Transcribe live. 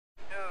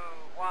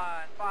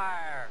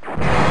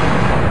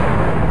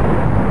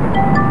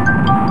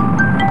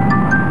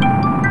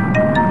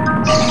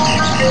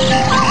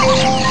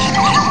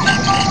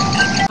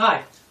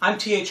I'm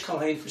T.H.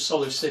 Culhane for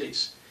Solar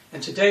Cities,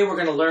 and today we're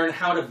going to learn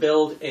how to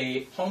build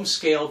a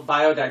home-scale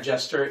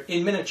biodigester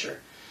in miniature.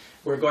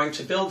 We're going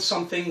to build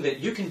something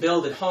that you can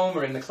build at home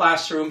or in the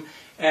classroom,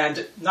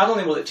 and not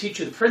only will it teach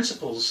you the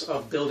principles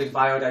of building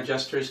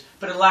biodigesters,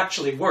 but it'll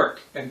actually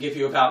work and give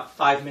you about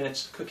 5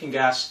 minutes of cooking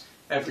gas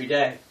every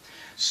day.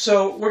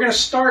 So we're going to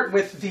start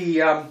with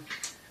the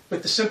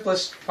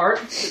simplest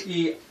part,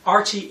 the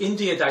ARTI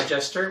India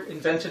digester,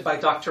 invented by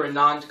Dr.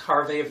 Anand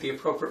Karve of the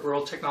Appropriate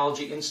Rural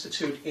Technology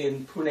Institute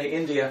in Pune,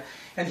 India.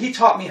 And he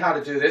taught me how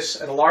to do this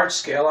at a large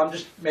scale. I'm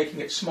just making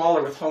it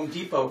smaller with Home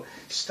Depot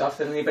stuff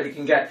that anybody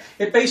can get.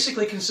 It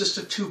basically consists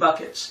of 2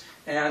 buckets.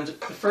 And the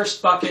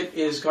first bucket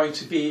is going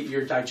to be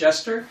your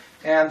digester,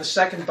 and the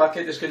second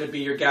bucket is going to be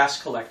your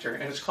gas collector.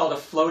 And it's called a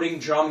floating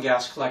drum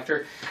gas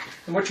collector.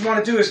 And what you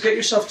want to do is get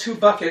yourself 2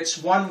 buckets,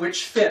 one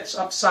which fits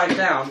upside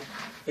down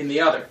in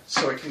the other,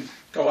 so it can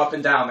go up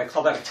and down. They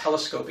call that a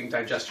telescoping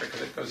digester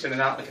because it goes in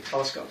and out like a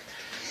telescope.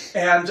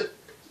 And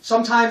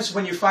sometimes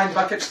when you find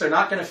buckets, they're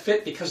not going to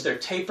fit because they're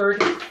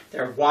tapered.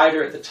 They're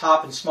wider at the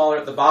top and smaller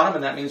at the bottom,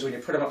 and that means when you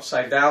put them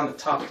upside down, the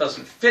top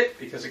doesn't fit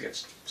because it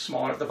gets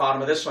smaller at the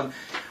bottom of this one.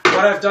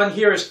 What I've done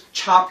here is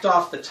chopped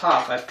off the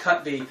top. I've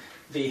cut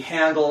the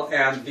handle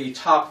and the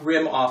top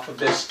rim off of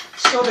this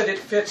so that it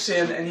fits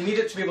in, and you need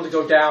it to be able to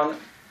go down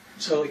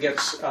until it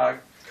gets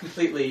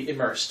completely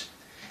immersed.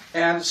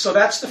 And so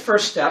that's the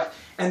first step.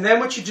 And then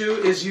what you do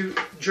is you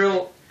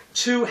drill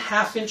 2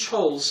 half-inch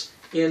holes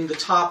in the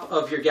top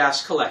of your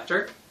gas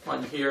collector,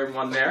 one here and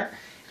one there.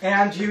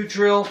 And you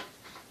drill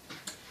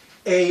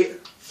a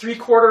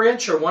 3/4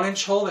 inch or 1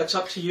 inch hole, that's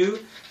up to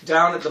you,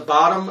 down at the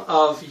bottom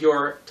of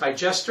your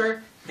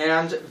digester,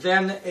 and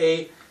then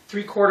a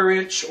 3/4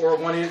 inch or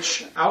 1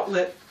 inch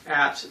outlet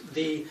at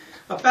the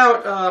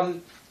about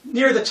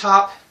near the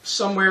top,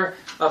 somewhere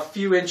a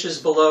few inches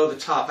below the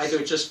top. I do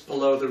it just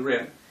below the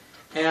rim.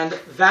 And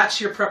that's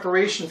your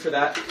preparation for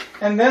that.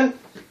 And then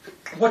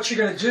what you're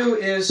going to do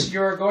is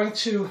you're going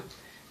to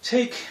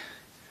take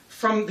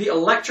from the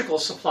electrical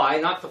supply,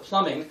 not the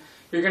plumbing,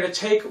 you're going to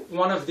take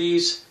one of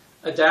these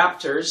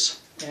adapters,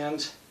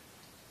 and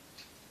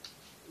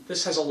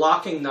this has a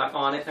locking nut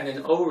on it and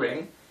an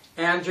O-ring,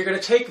 and you're going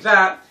to take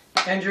that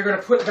and you're going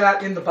to put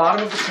that in the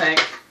bottom of the tank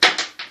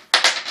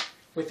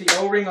with the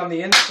O-ring on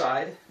the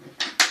inside,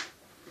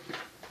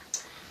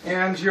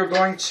 and you're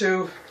going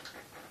to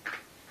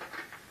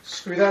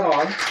screw that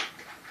on,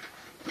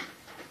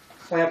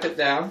 clamp it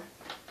down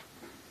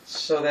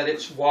so that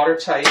it's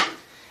watertight,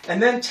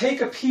 and then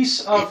take a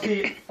piece of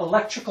the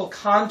electrical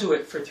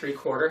conduit for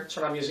 3/4, that's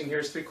what I'm using here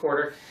is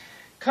 3/4,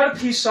 cut a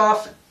piece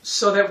off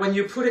so that when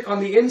you put it on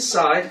the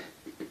inside,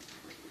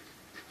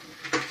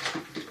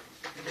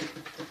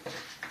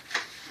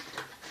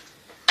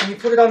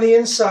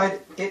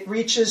 it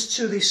reaches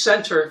to the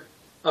center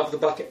of the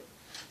bucket.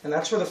 And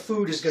that's where the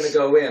food is going to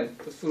go in.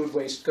 The food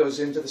waste goes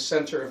into the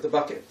center of the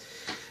bucket.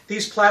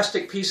 These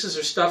plastic pieces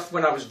are stuff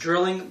when I was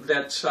drilling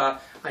that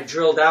I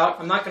drilled out.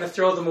 I'm not going to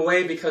throw them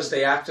away because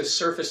they act as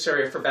surface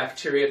area for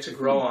bacteria to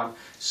grow on.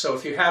 So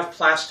if you have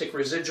plastic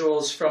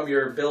residuals from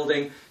your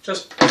building,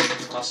 just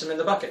toss them in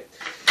the bucket.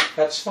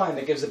 That's fine.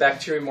 That gives the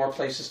bacteria more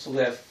places to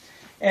live.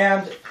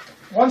 And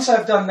once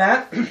I've done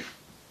that,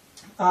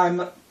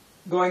 I'm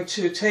going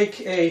to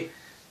take a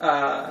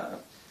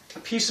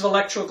piece of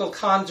electrical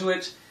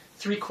conduit,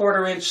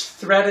 3/4 inch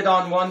threaded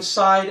on one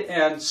side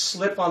and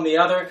slip on the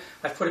other.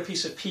 I've put a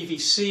piece of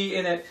PVC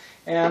in it,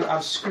 and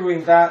I'm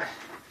screwing that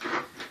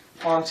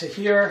onto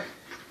here.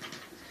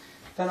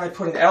 Then I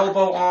put an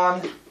elbow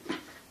on,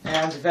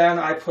 and then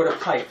I put a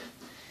pipe.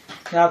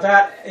 Now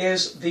that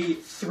is the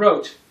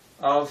throat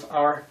of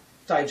our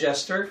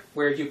digester,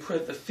 where you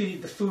put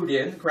feed the food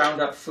in,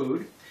 ground up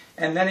food,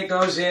 and then it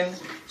goes in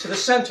to the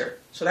center.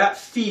 So that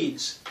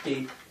feeds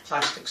the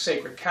plastic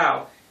sacred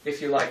cow,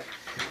 if you like.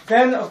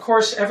 Then, of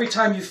course, every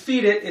time you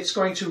feed it, it's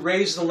going to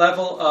raise the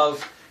level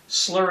of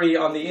slurry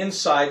on the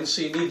inside, and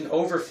so you need an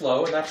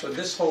overflow, and that's what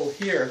this hole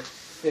here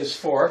is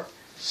for.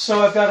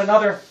 So I've got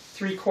another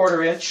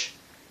 3/4 inch.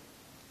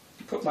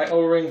 Put my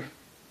O-ring.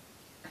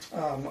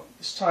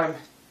 This time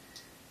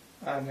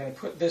I'm going to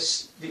put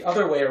this the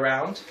other way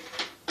around.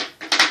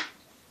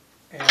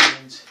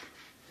 And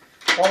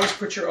always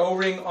put your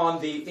O-ring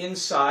on the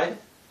inside.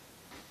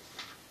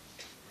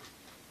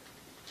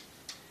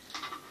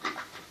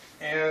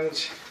 And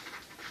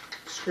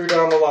screw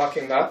down the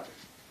locking nut.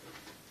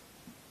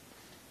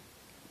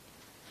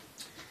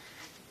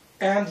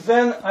 And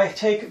then I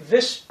take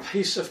this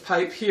piece of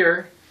pipe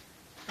here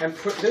and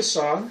put this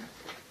on.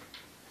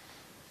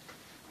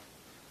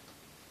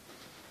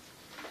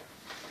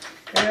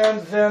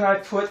 And then I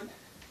put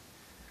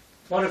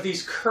one of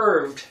these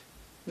curved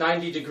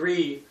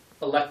 90-degree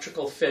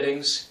electrical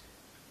fittings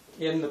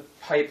in the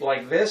pipe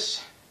like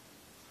this.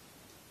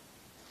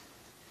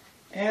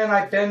 And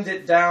I bend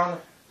it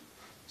down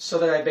so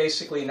that I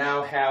basically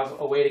now have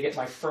a way to get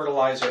my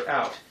fertilizer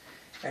out.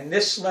 And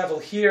this level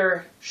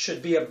here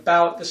should be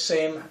about the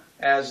same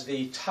as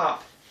the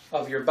top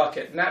of your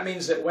bucket. And that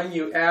means that when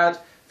you add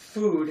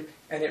food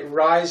and it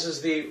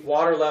rises the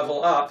water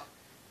level up,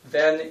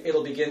 then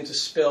it'll begin to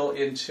spill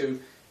into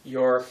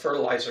your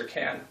fertilizer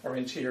can or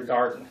into your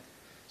garden.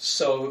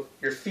 So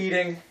you're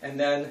feeding and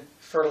then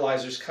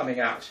fertilizer's coming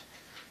out.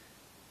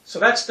 So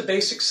that's the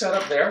basic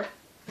setup there.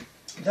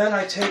 Then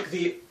I take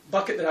the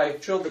bucket that I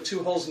drilled the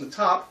 2 holes in the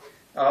top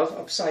of,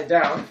 upside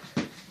down,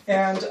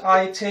 and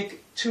I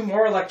take 2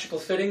 more electrical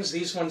fittings,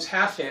 these ones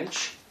 1/2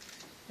 inch,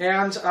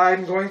 and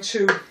I'm going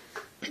to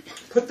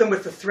put them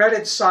with the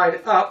threaded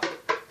side up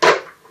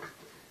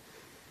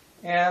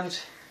and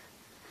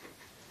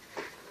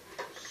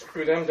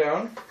screw them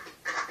down.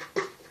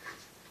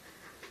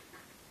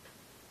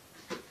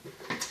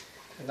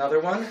 Another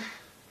one,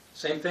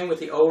 same thing with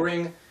the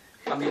O-ring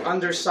on the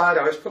underside.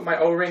 I always put my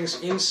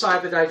O-rings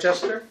inside the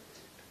digester.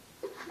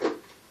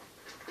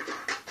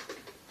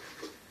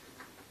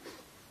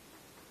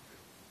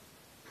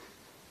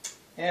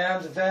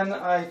 And then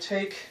I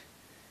take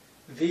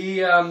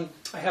the, I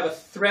have a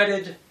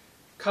threaded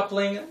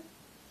coupling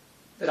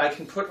that I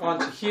can put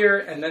onto here,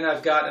 and then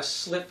I've got a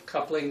slip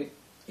coupling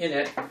in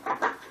it.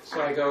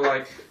 So I go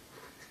like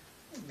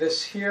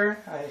this here.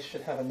 I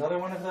should have another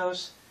one of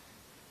those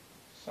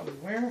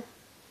somewhere.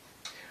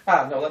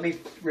 No, let me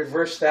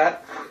reverse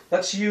that.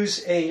 Let's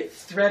use a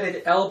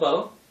threaded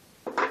elbow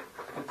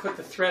and put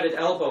the threaded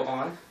elbow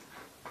on.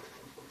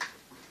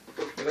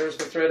 So there's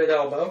the threaded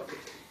elbow.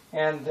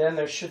 And then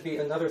there should be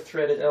another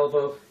threaded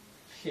elbow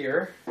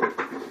here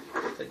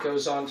that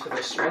goes onto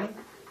this one.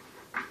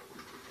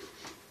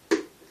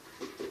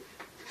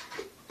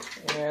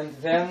 And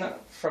then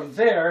from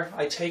there,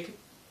 I take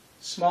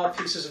small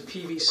pieces of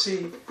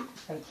PVC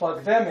and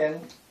plug them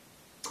in,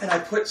 and I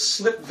put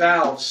slip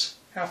valves,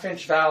 1/2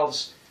 inch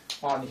valves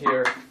on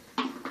here,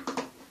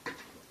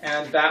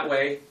 and that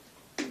way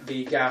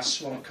the gas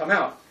won't come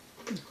out.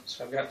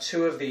 So I've got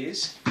 2 of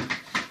these.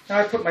 Now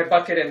I put my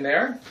bucket in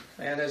there,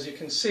 and as you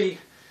can see,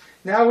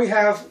 now we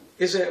have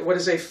what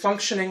is a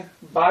functioning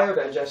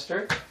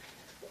biodigester.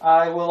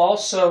 I will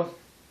also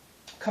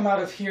come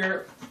out of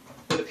here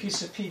with a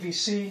piece of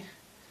PVC.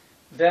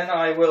 Then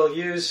I will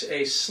use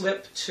a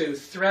slip to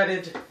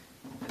threaded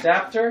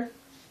adapter,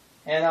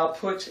 and I'll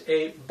put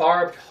a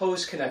barbed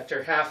hose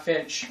connector, 1/2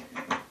 inch,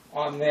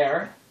 on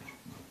there.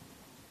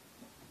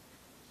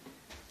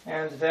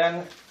 And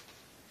then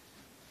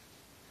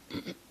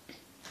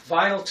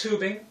vinyl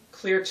tubing,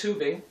 clear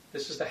tubing.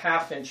 This is the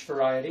 1/2 inch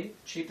variety,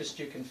 cheapest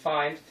you can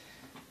find.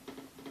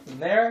 In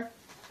there.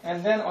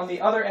 And then on the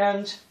other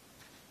end,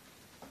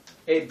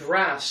 a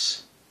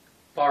brass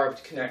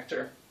barbed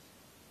connector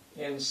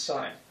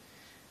inside.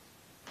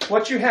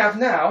 What you have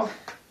now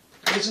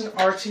is an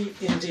ARTI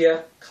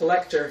India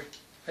collector,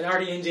 an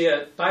ARTI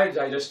India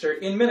biodigester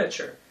in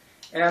miniature.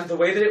 And the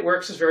way that it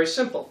works is very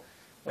simple.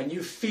 When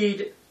you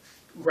feed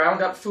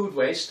ground up food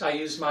waste, I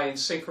use my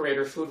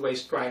InSinkErator food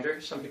waste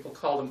grinder, some people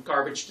call them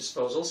garbage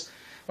disposals.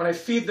 When I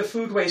feed the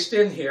food waste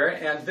in here,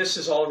 and this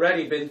has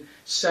already been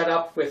set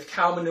up with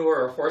cow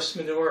manure or horse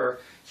manure or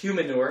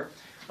humanure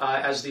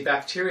as the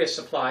bacteria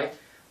supply,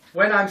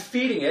 when I'm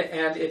feeding it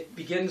and it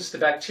begins, the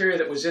bacteria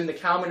that was in the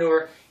cow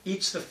manure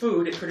eats the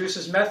food, it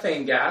produces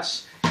methane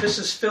gas. This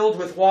is filled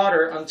with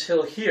water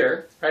until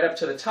here, right up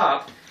to the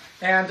top,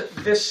 and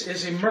this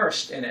is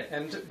immersed in it.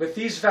 And with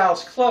these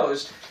valves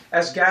closed,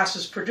 as gas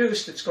is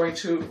produced, it's going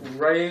to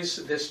raise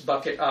this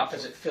bucket up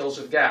as it fills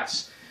with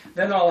gas.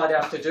 Then all I'd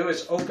have to do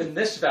is open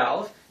this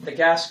valve, the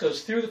gas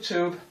goes through the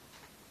tube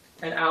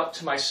and out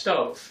to my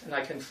stove, and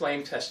I can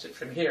flame test it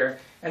from here.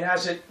 And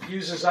as it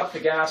uses up the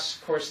gas,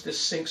 of course, this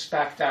sinks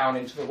back down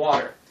into the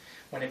water.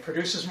 When it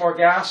produces more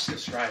gas,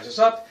 this rises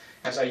up.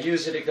 As I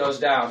use it, it goes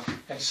down.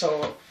 And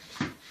so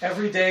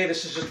every day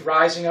this is just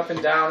rising up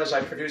and down as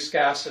I produce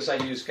gas, as I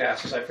use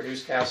gas, as I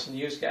produce gas and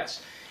use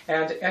gas.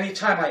 And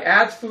anytime I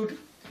add food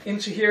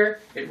into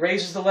here, it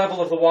raises the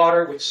level of the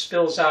water, which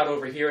spills out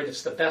over here, and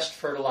it's the best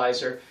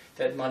fertilizer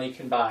that money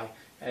can buy.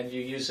 And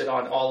you use it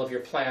on all of your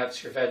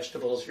plants, your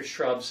vegetables, your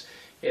shrubs.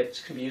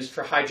 It can be used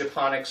for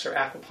hydroponics or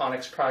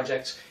aquaponics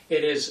projects.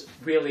 It is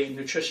really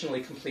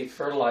nutritionally complete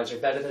fertilizer,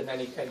 better than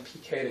any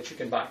NPK that you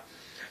can buy.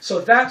 So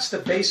that's the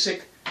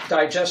basic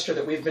digester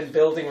that we've been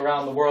building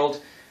around the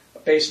world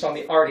based on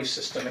the ARTI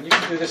system, and you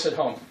can do this at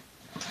home.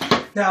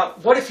 Now,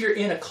 what if you're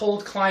in a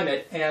cold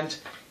climate and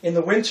in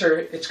the winter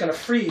it's going to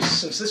freeze,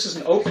 since this is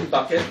an open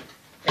bucket,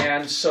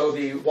 and so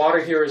the water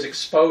here is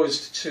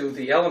exposed to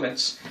the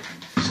elements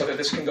so that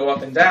this can go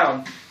up and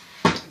down.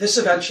 This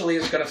eventually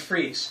is going to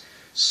freeze.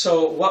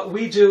 So what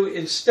we do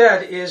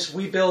instead is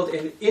we build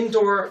an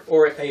indoor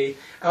or an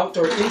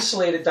outdoor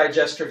insulated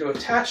digester to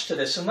attach to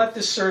this and let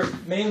this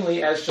serve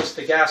mainly as just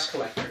the gas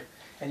collector.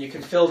 And you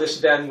can fill this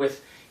then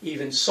with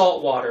even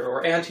salt water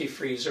or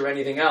antifreeze or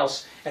anything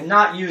else, and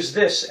not use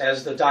this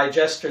as the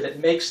digester that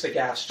makes the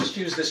gas. Just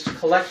use this to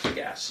collect the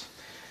gas.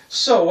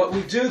 So what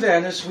we do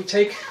then is we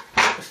take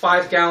a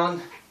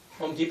 5-gallon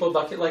Home Depot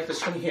bucket like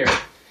this one here,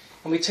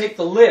 and we take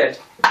the lid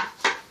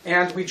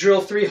and we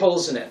drill 3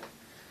 holes in it.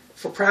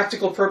 For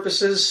practical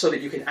purposes, so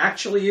that you can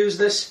actually use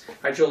this,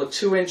 I drill a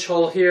 2-inch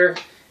hole here,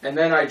 and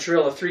then I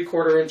drill a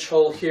 3/4-inch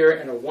hole here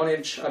and a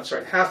 1-inch,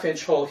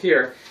 1/2-inch hole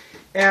here.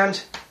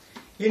 And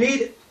you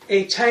need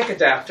a tank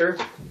adapter,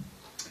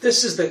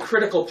 this is the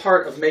critical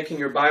part of making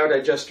your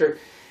biodigester.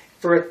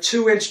 For a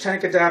 2-inch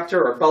tank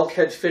adapter or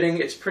bulkhead fitting,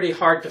 it's pretty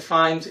hard to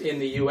find in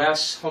the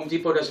US. Home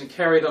Depot doesn't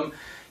carry them.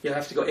 You'll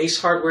have to go,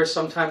 Ace Hardware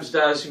sometimes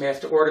does. You may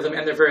have to order them,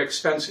 and they're very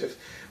expensive.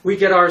 We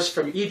get ours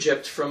from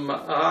Egypt, from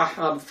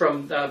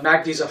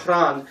Magdi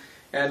Zahran,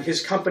 and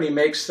his company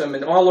makes them.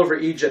 And all over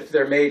Egypt,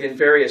 they're made in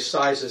various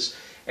sizes,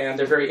 and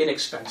they're very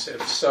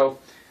inexpensive. So,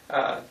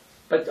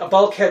 but a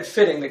bulkhead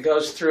fitting that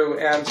goes through,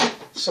 and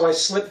so I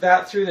slip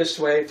that through this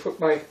way.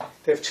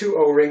 They have 2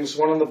 O-rings,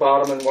 one on the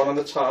bottom and one on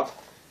the top.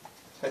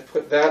 I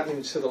put that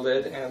into the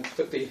lid and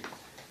put the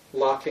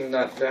locking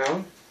nut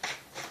down.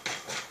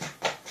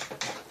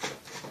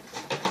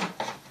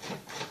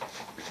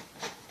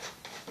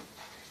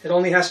 It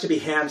only has to be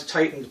hand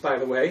tightened, by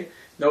the way.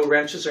 No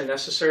wrenches are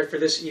necessary for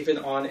this, even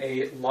on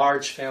a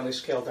large family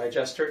scale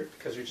digester,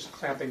 because you're just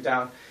clamping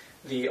down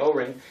the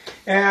O-ring.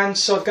 And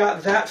so I've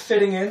got that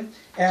fitting in,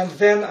 and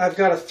then I've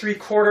got a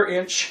 3/4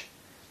 inch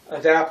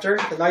adapter.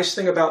 The nice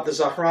thing about the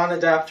Zahran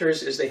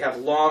adapters is they have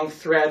long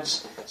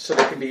threads, so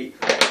they can be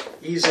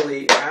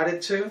easily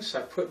added to. So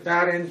I put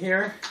that in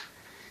here.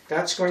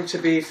 That's going to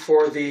be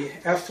for the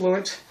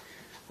effluent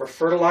or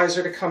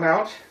fertilizer to come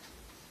out.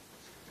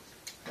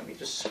 Let me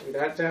just screw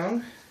that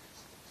down.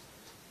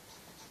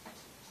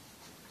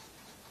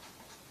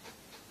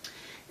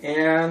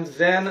 And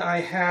then I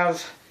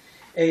have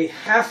a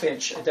 1/2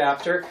 inch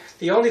adapter.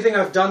 The only thing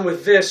I've done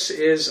with this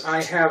is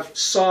I have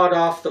sawed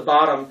off the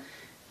bottom,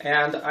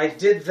 and I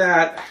did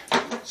that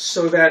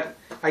so that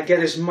I get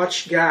as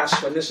much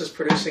gas when this is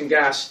producing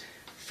gas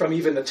from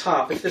even the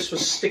top. If this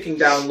was sticking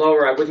down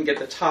lower, I wouldn't get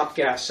the top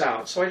gas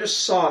out. So I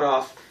just sawed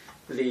off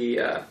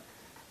the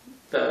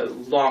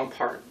long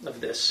part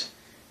of this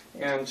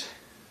and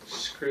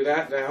screw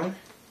that down.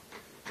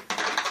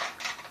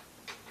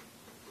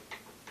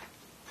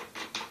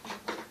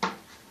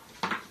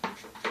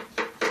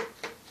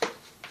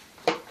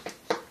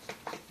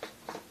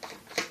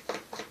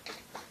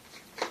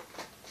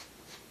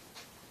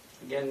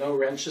 Again, no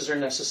wrenches are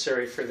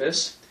necessary for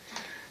this.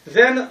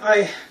 Then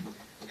I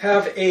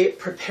have a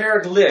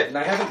prepared lid, and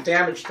I haven't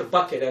damaged the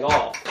bucket at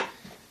all.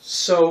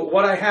 So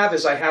what I have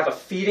is I have a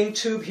feeding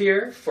tube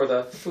here for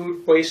the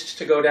food waste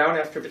to go down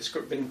after it's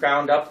been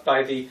ground up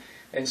by the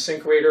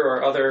incinerator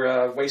or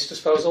other waste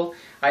disposal.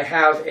 I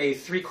have a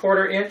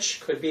 3/4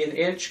 inch, could be an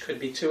inch, could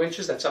be 2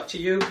 inches, that's up to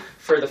you,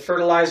 for the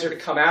fertilizer to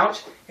come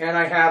out. And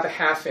I have a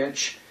 1/2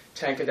 inch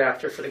tank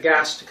adapter for the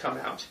gas to come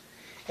out.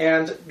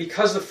 And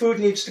because the food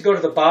needs to go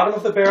to the bottom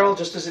of the barrel,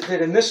 just as it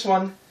did in this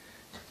one,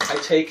 I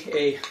take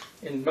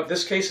in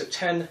this case, a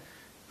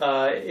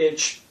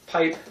 10-inch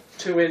pipe,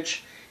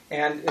 2-inch,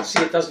 and see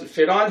it doesn't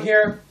fit on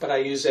here, but I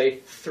use a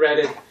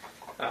threaded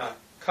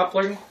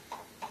coupling.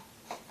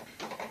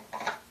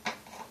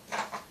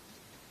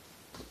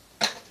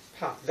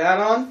 Pop that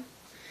on.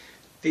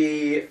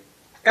 The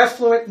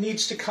effluent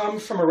needs to come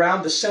from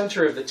around the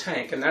center of the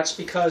tank, and that's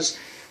because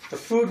the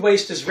food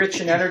waste is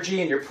rich in energy,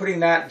 and you're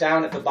putting that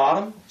down at the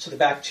bottom, so the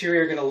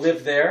bacteria are going to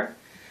live there.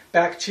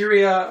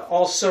 Bacteria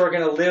also are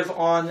going to live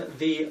on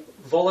the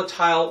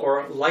volatile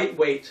or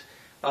lightweight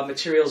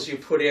materials you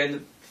put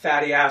in.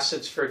 Fatty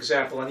acids, for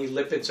example, any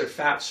lipids or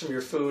fats from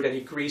your food, any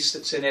grease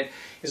that's in it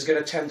is going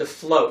to tend to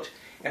float.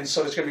 And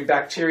so there's going to be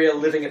bacteria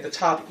living at the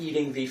top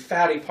eating the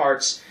fatty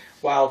parts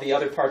while the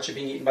other parts are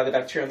being eaten by the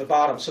bacteria on the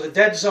bottom. So the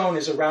dead zone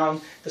is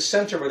around the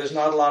center where there's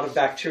not a lot of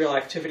bacterial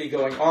activity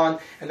going on,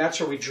 and that's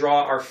where we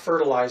draw our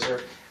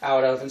fertilizer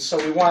out of. And so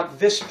we want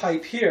this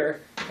pipe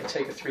here, I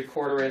take a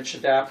 3/4 inch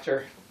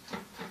adapter.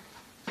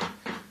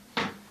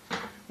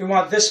 We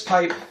want this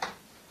pipe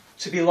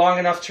to be long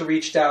enough to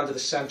reach down to the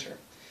center.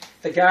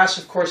 The gas,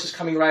 of course, is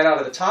coming right out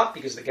of the top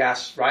because the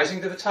gas is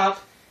rising to the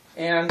top,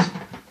 and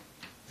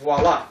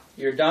voila,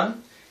 you're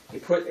done. You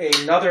put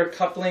another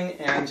coupling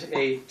and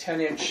a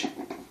 10-inch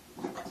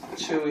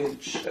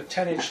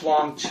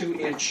long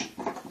 2-inch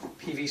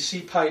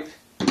PVC pipe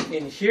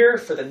in here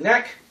for the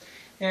neck,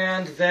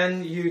 and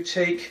then you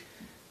take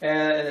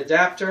an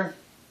adapter.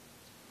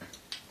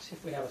 Let's see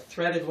if we have a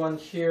threaded one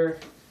here.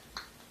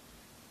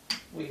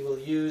 We will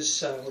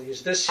use we'll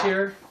use this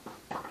here,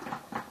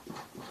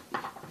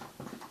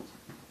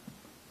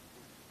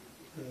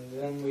 and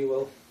then we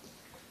will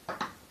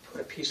put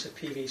a piece of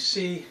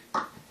PVC.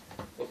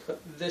 We'll put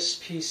this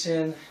piece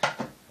in,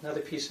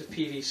 another piece of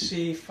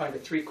PVC, find a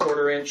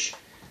 3/4 inch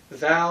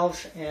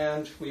valve,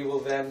 and we will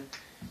then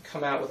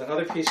come out with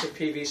another piece of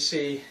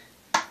PVC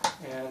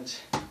and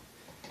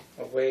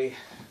a way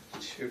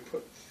to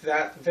put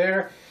that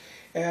there.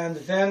 And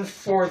then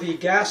for the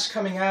gas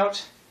coming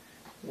out,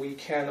 we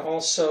can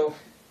also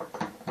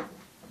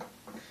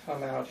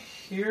come out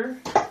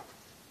here,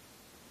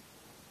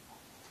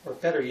 or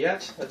better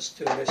yet, let's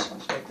do this.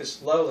 Let's make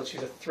this low. Let's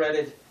use a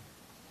threaded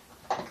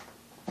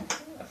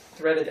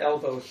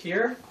elbow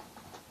here,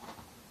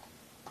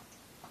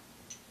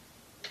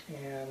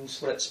 and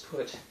let's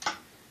put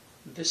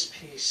this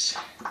piece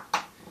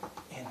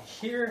in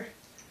here,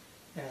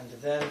 and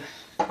then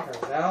our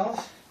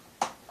valve,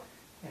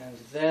 and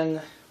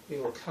then we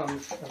will come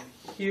from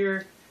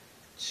here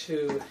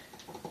to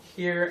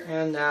here,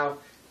 and now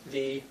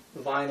the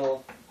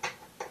vinyl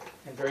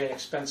and very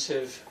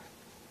inexpensive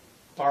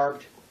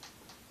barbed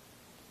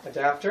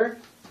adapter.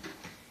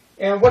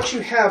 And what you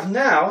have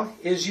now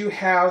is you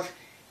have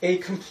a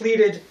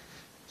completed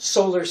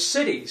Solar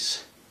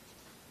Cities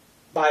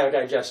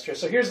biodigester.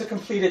 So here's the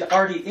completed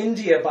ARTI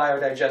India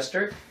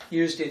biodigester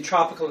used in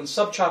tropical and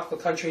subtropical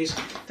countries.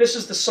 This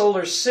is the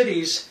Solar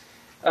Cities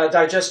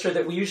digester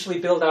that we usually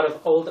build out of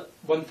old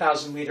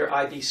 1,000 liter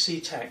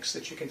IBC tanks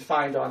that you can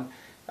find on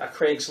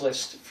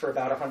Craigslist for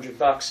about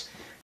 $100.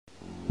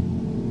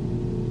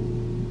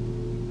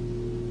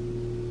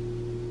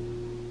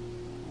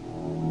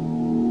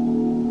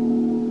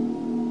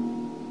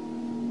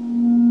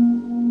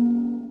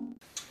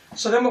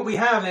 So then what we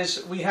have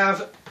is we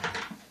have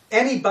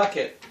any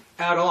bucket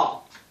at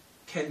all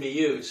can be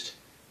used.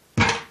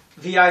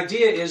 The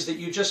idea is that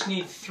you just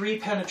need 3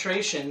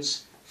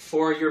 penetrations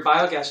for your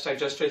biogas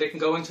digester that can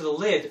go into the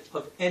lid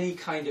of any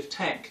kind of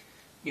tank.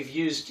 You've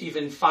used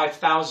even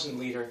 5,000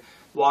 liter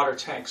water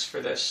tanks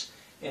for this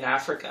in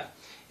Africa.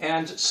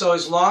 And so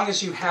as long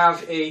as you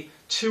have a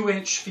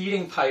 2-inch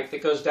feeding pipe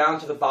that goes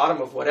down to the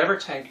bottom of whatever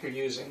tank you're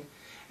using,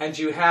 and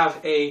you have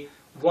a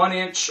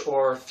 1-inch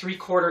or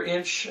 3/4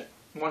 inch,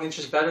 1 inch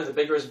is better, the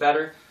bigger is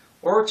better,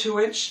 or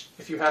 2-inch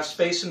if you have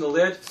space in the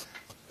lid.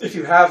 If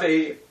you have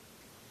a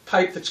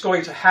pipe that's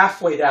going to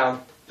halfway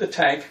down the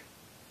tank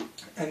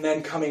and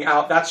then coming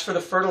out, that's for the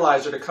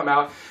fertilizer to come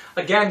out.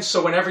 Again,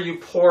 so whenever you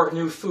pour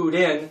new food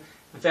in,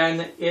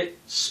 then it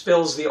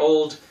spills the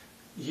old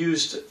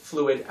used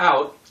fluid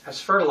out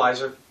as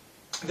fertilizer.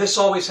 This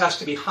always has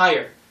to be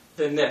higher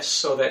than this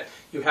so that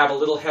you have a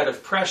little head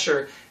of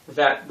pressure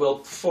that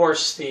will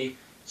force the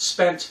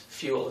spent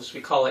fuel, as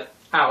we call it,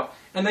 out.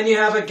 And then you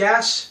have a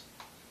gas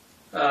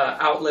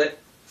outlet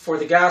for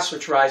the gas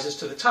which rises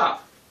to the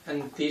top.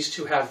 And these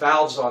two have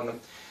valves on them.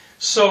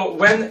 So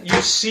when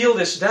you seal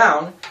this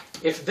down,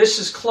 if this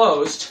is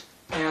closed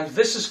and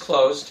this is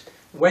closed,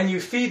 when you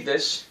feed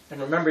this,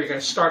 and remember you're going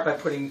to start by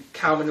putting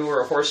cow manure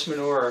or horse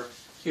manure or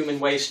human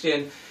waste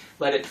in,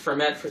 let it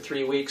ferment for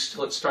 3 weeks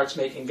till it starts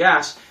making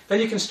gas, then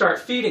you can start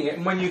feeding it.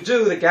 And when you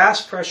do, the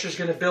gas pressure is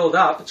going to build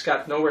up. It's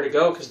got nowhere to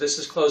go because this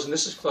is closed and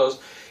this is closed.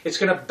 It's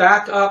going to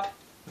back up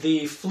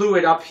the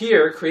fluid up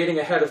here, creating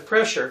a head of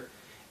pressure.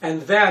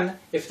 And then,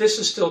 if this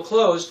is still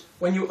closed,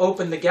 when you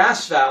open the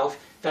gas valve,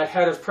 that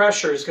head of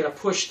pressure is going to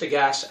push the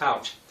gas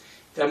out.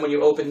 Then when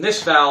you open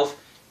this valve,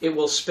 it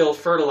will spill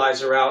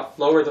fertilizer out,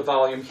 lower the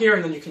volume here,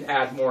 and then you can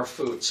add more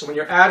food. So when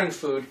you're adding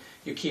food,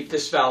 you keep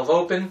this valve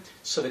open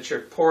so that you're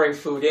pouring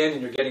food in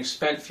and you're getting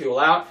spent fuel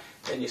out.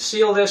 Then you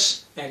seal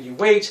this and you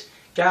wait.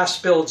 Gas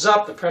builds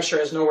up, the pressure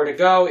has nowhere to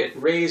go, it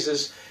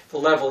raises the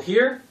level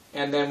here,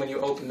 and then when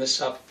you open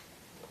this up,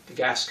 the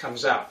gas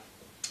comes out.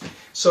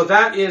 So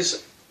that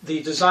is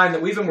the design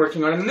that we've been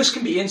working on, and this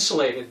can be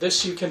insulated.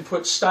 This you can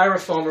put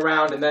styrofoam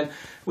around, and then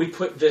we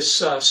put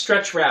this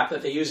stretch wrap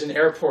that they use in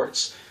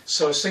airports.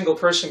 So a single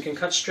person can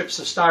cut strips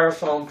of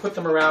styrofoam, put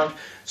them around,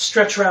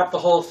 stretch wrap the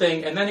whole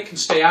thing, and then it can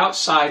stay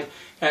outside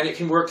and it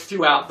can work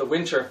throughout the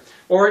winter.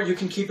 Or you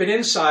can keep it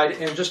inside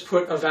and just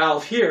put a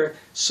valve here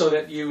so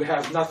that you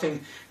have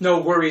nothing, no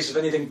worries of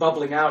anything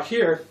bubbling out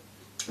here.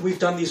 We've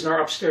done these in our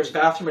upstairs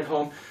bathroom at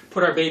home,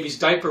 put our baby's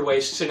diaper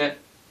wastes in it,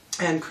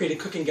 and created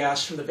cooking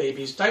gas from the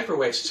baby's diaper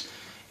wastes.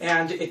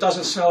 And it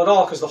doesn't smell at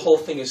all because the whole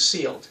thing is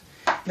sealed.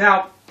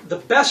 Now, the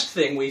best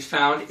thing we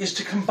found is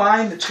to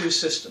combine the two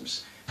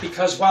systems.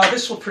 Because while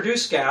this will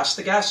produce gas,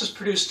 the gas is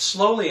produced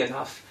slowly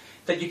enough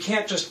that you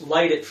can't just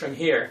light it from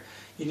here.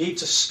 You need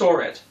to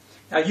store it.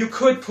 Now, you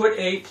could put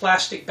a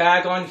plastic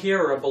bag on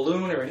here or a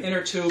balloon or an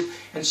inner tube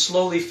and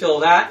slowly fill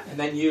that and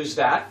then use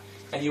that.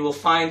 And you will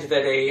find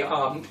that a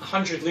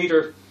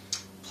 100-liter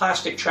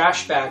plastic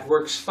trash bag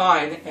works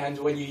fine, and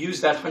when you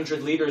use that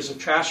 100 liters of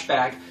trash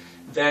bag,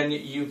 then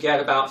you get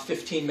about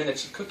 15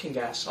 minutes of cooking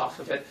gas off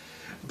of it.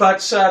 But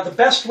the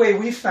best way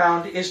we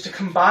found is to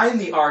combine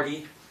the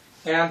ARTI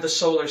and the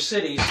Solar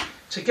Cities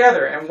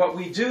together. And what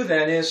we do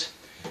then is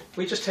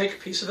we just take a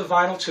piece of the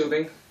vinyl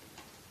tubing,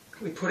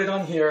 we put it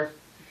on here,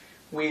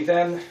 we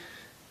then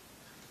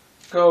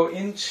go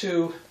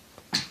into,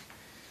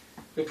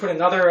 we put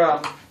another,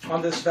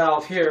 on this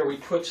valve here, we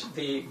put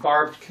the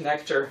barbed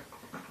connector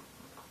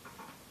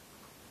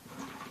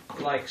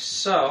like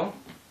so.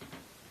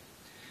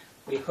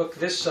 We hook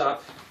this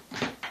up,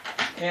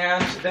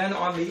 and then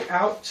on the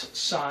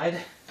outside,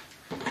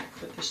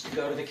 put this to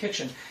go to the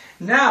kitchen.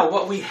 Now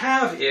what we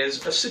have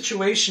is a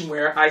situation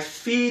where I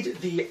feed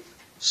the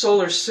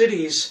Solar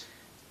Cities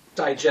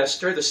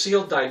digester, the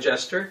sealed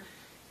digester,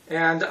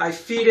 and I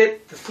feed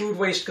it, the food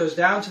waste goes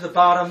down to the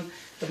bottom,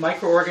 the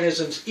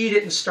microorganisms eat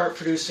it and start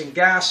producing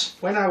gas.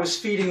 When I was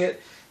feeding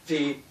it,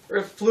 the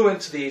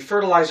effluent, the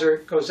fertilizer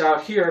goes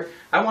out here.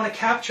 I want to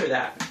capture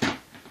that.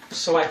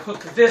 So I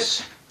hook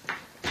this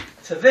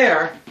to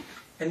there,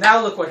 and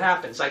now look what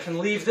happens. I can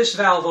leave this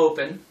valve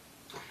open,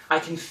 I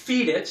can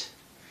feed it,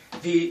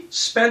 the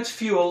spent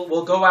fuel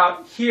will go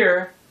out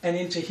here and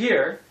into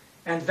here,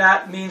 and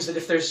that means that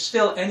if there's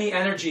still any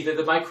energy that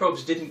the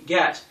microbes didn't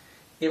get,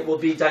 it will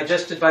be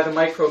digested by the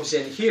microbes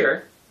in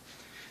here.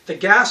 the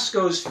gas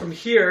goes from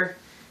here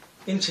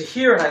into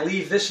here, and I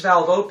leave this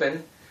valve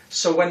open.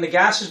 So when the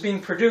gas is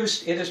being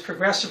produced, it is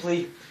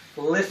progressively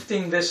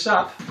lifting this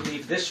up.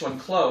 Leave this one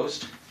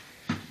closed.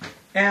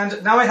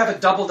 And now I have a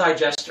double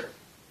digester.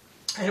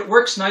 And it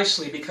works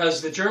nicely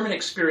because the German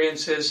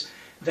experience is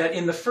that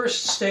in the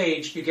first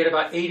stage, you get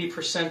about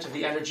 80% of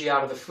the energy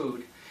out of the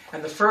food.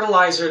 And the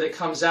fertilizer that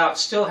comes out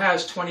still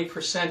has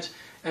 20%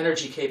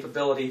 energy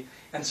capability.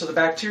 And so the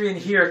bacteria in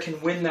here can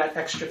win that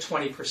extra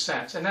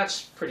 20%. And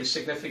that's pretty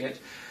significant.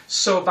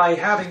 So by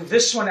having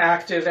this one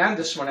active and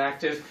this one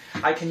active,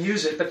 I can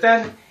use it. But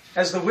then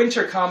as the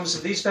winter comes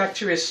and these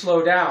bacteria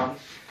slow down,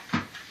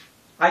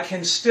 I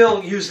can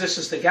still use this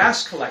as the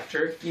gas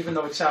collector, even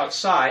though it's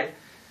outside.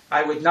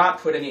 I would not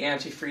put any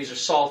antifreeze or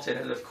salt in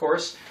it, of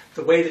course.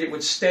 The way that it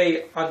would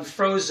stay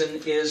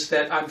unfrozen is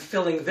that I'm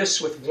filling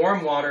this with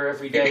warm water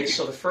every day,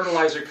 so the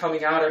fertilizer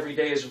coming out every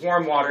day is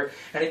warm water,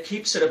 and it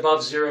keeps it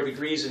above 0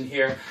 degrees in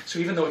here. So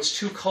even though it's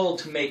too cold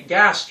to make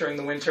gas during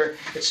the winter,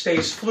 it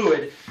stays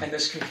fluid, and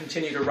this can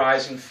continue to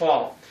rise and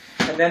fall.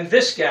 And then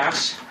this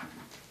gas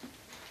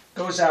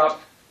goes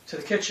out to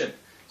the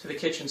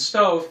kitchen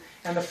stove,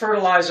 and the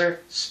fertilizer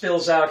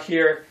spills out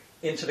here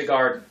into the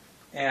garden.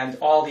 And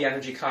all the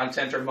energy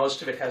content, or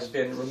most of it, has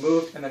been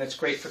removed, and then it's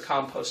great for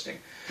composting.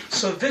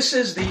 So this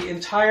is the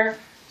entire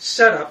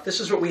setup. This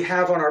is what we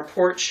have on our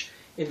porch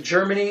in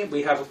Germany.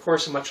 We have, of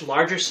course, a much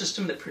larger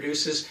system that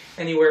produces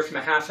anywhere from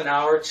a half an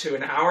hour to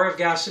an hour of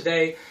gas a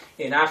day.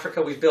 In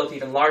Africa, we've built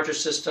even larger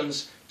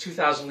systems,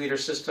 2,000-liter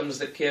systems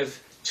that give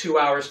 2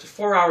 hours to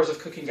 4 hours of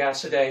cooking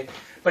gas a day.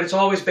 But it's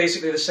always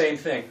basically the same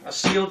thing: a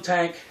sealed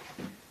tank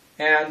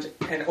and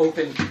an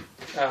open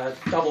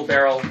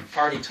double-barrel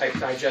ARTI type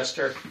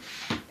digester.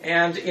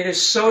 And it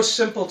is so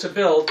simple to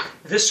build.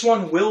 This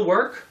one will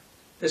work.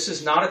 This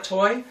is not a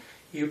toy.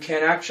 You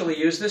can actually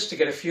use this to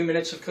get a few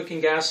minutes of cooking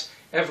gas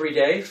every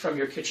day from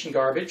your kitchen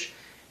garbage.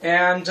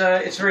 And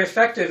it's very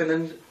effective. And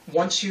then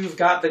once you've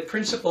got the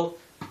principle,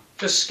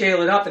 just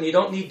scale it up, and you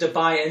don't need to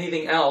buy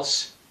anything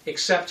else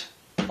except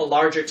a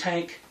larger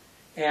tank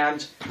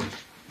and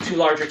 2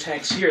 larger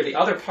tanks here. The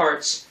other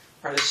parts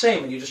are the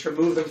same, and you just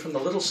remove them from the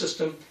little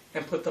system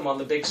and put them on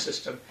the big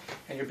system,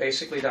 and you're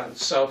basically done.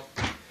 So,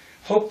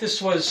 hope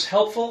this was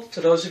helpful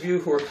to those of you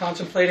who are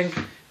contemplating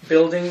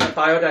building a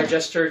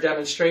biodigester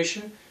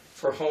demonstration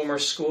for home or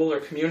school or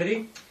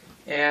community,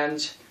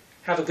 and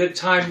have a good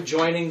time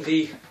joining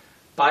the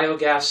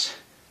Biogas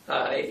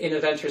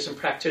Inventors and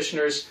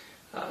Practitioners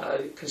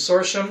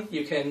Consortium.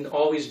 You can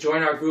always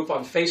join our group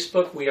on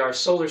Facebook. We are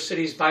Solar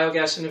Cities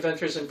Biogas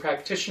Inventors and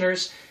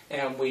Practitioners,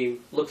 and we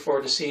look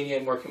forward to seeing you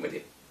and working with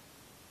you.